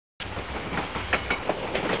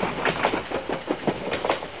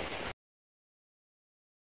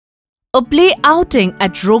A play outing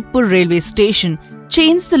at Rokpur railway station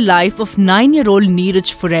changed the life of 9-year-old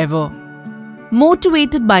Neeraj forever.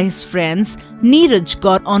 Motivated by his friends, Neeraj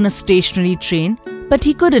got on a stationary train, but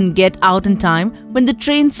he couldn't get out in time when the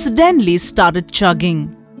train suddenly started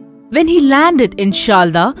chugging. When he landed in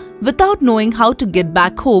Shalda, without knowing how to get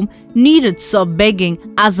back home, Neeraj saw begging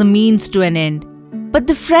as a means to an end. But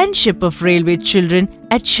the friendship of railway children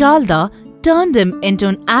at Shalda turned him into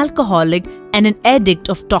an alcoholic and an addict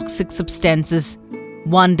of toxic substances.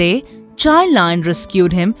 One day, Childline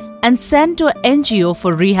rescued him and sent to an NGO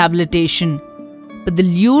for rehabilitation. But the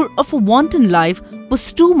lure of a wanton life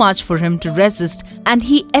was too much for him to resist, and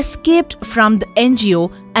he escaped from the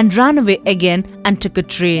NGO and ran away again and took a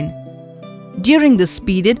train. During this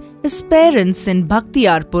period, his parents in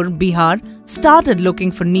Bhaktiyarpur, Bihar started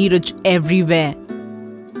looking for Neeraj everywhere.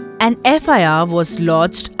 An FIR was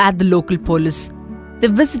lodged at the local police. They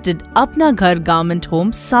visited Apna Ghar Government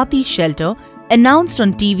Home Sati Shelter, announced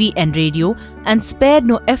on TV and radio, and spared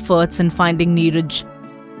no efforts in finding Neeraj.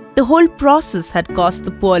 The whole process had cost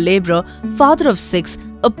the poor labourer, father of 6,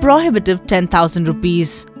 a prohibitive 10,000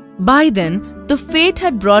 rupees. By then, the fate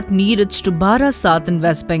had brought Neeraj to Barasat in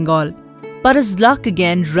West Bengal. But his luck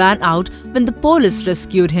again ran out when the police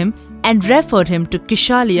rescued him and referred him to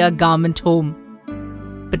Kishalia Government Home.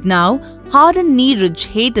 But now, hardened Neeraj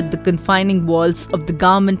hated the confining walls of the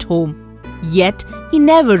government home. Yet, he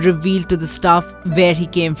never revealed to the staff where he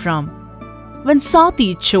came from. When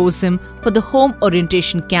Sati chose him for the home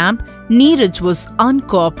orientation camp, Neeraj was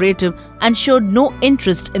uncooperative and showed no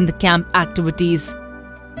interest in the camp activities.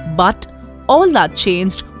 But all that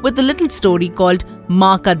changed with a little story called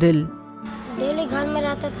Maa Ka Dil. Daily घर में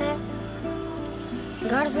रहते थे,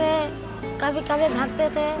 घर से कभी-कभी भागते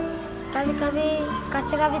थे, कभी-कभी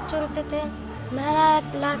कचरा भी चुनते थे। मेरा एक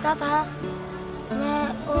लड़का था, मैं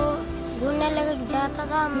वो घूमने लेके जाता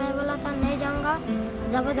था, मैं बोला था नहीं जाऊंगा,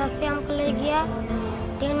 जबरदस्ती हमको ले गया,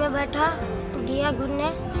 ट्रेन में बैठा, गया घूमने,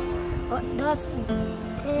 और 10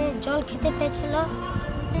 जल खेते पे चलो,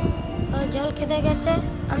 और जल खेते गए,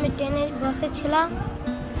 हमें ट्रेन बसे चला,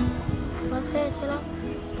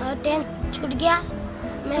 और ट्रेन छूट गया,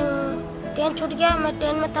 मैं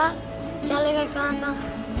ट्रेन में था, चले गए कहाँ,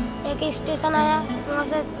 एक स्टेशन आया, वहाँ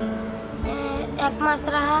से एक मास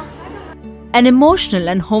रहा। An emotional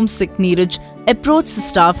and homesick Neeraj approached the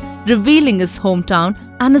staff, revealing his hometown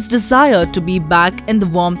and his desire to be back in the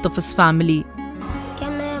warmth of his family. क्या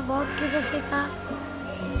मैं बहुत कुछ सीखा,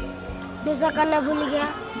 निशा करना भूल गया,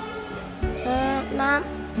 नाम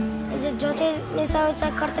जो चीज़ निशा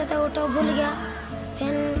करते थे वो तो भूल गया,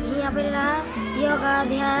 फिर यहाँ पर रहा योगा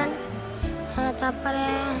ध्यान,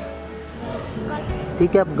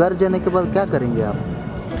 ठीक है। अब घर जाने के बाद क्या करेंगे आप?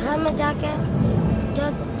 घर में जाके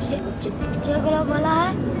जो लोग बोला है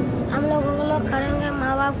हम लोग करेंगे,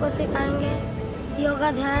 माँ बाप को सिखाएंगे,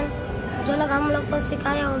 योगा ध्यान जो लोग हम लोग को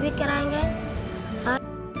सिखाए वो भी कराएंगे।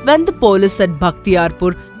 When the police at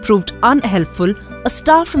Bhaktiyarpur proved unhelpful, a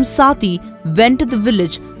staff from Sati went to the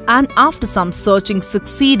village and after some searching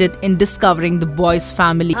succeeded in discovering the boy's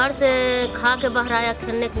family. घर से खा के बाहर आया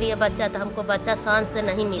खेलने के लिए बच्चा था, हमको बच्चा शांत से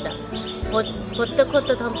नहीं मिला, खोदते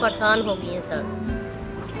खोदते तो हम परेशान हो गए सर।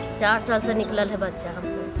 4 साल से निकलल है बच्चा,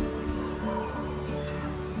 हमको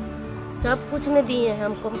सब कुछ में दिए हैं,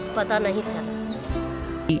 हमको पता नहीं था।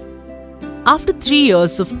 After 3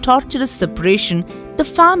 years of torturous separation, the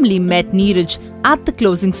family met Neeraj at the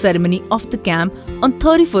closing ceremony of the camp on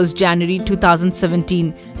 31st January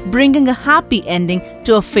 2017, bringing a happy ending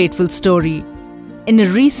to a fateful story. In a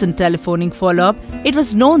recent telephoning follow-up, it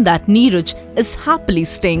was known that Neeraj is happily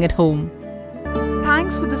staying at home.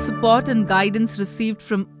 Thanks for the support and guidance received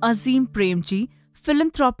from Azim Premji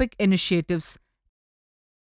Philanthropic Initiatives.